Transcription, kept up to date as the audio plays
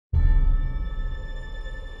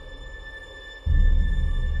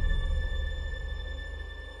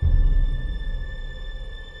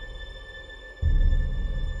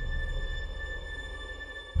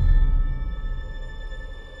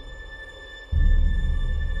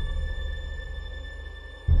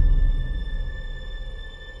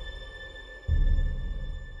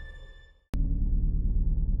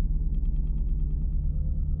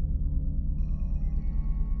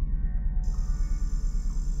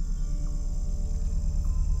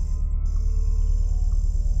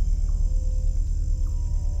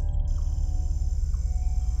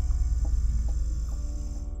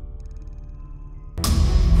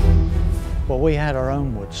Well, we had our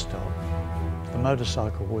own Woodstock, the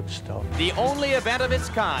motorcycle Woodstock. The only event of its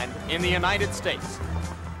kind in the United States.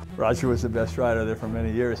 Roger was the best rider there for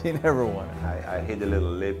many years. He never won it. I hit a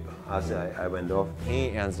little lip as I went off. He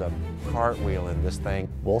ends up cartwheeling this thing.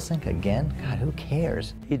 Wolsink again? God, who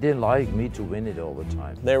cares? He didn't like me to win it all the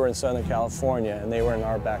time. They were in Southern California and they were in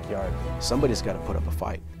our backyard. Somebody's got to put up a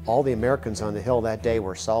fight. All the Americans on the hill that day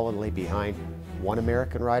were solidly behind one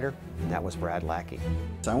American rider, and that was Brad Lackey.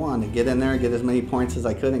 I wanted to get in there and get as many points as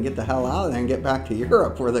I could and get the hell out of there and get back to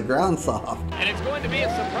Europe where the ground's soft. And it's going to be a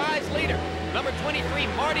surprise leader, number 23,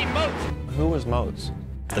 Marty Moates. Who was Moates?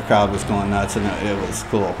 The crowd was going nuts and it was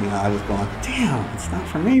cool. You know, I was going, damn, it's not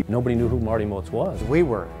for me. Nobody knew who Marty Moates was. We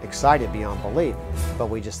were excited beyond belief, but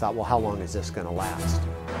we just thought, well, how long is this going to last?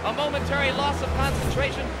 A momentary loss of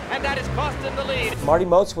concentration, and that has cost him the lead. Marty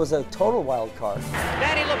Moates was a total wild card.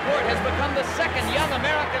 Danny Laporte has become the second young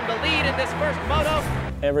American to lead in this first moto.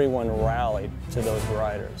 Everyone rallied to those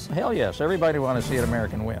riders. Hell yes, everybody wanted to see an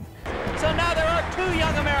American win. So now there are two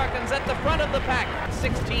young Americans at the front of the pack.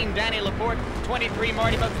 16, Danny Laporte, 23,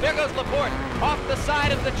 Marty Moates. There goes Laporte, off the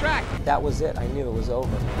side of the track. That was it. I knew it was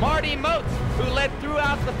over. Marty Moates, who led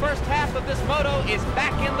throughout the first half of this moto, is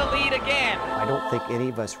back in the lead again. I don't think any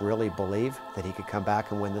of us really believed that he could come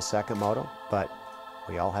back and win the second moto, but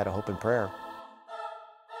we all had a hope and prayer.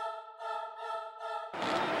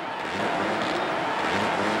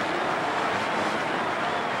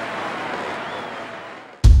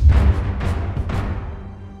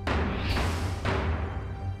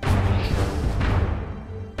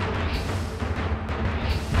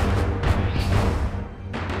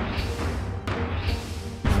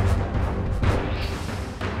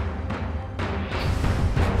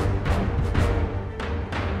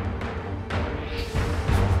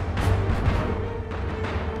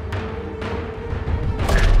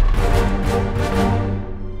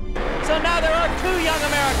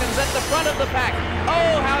 At the front of the pack.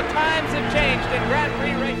 Oh, how times have changed in Grand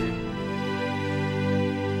Prix racing.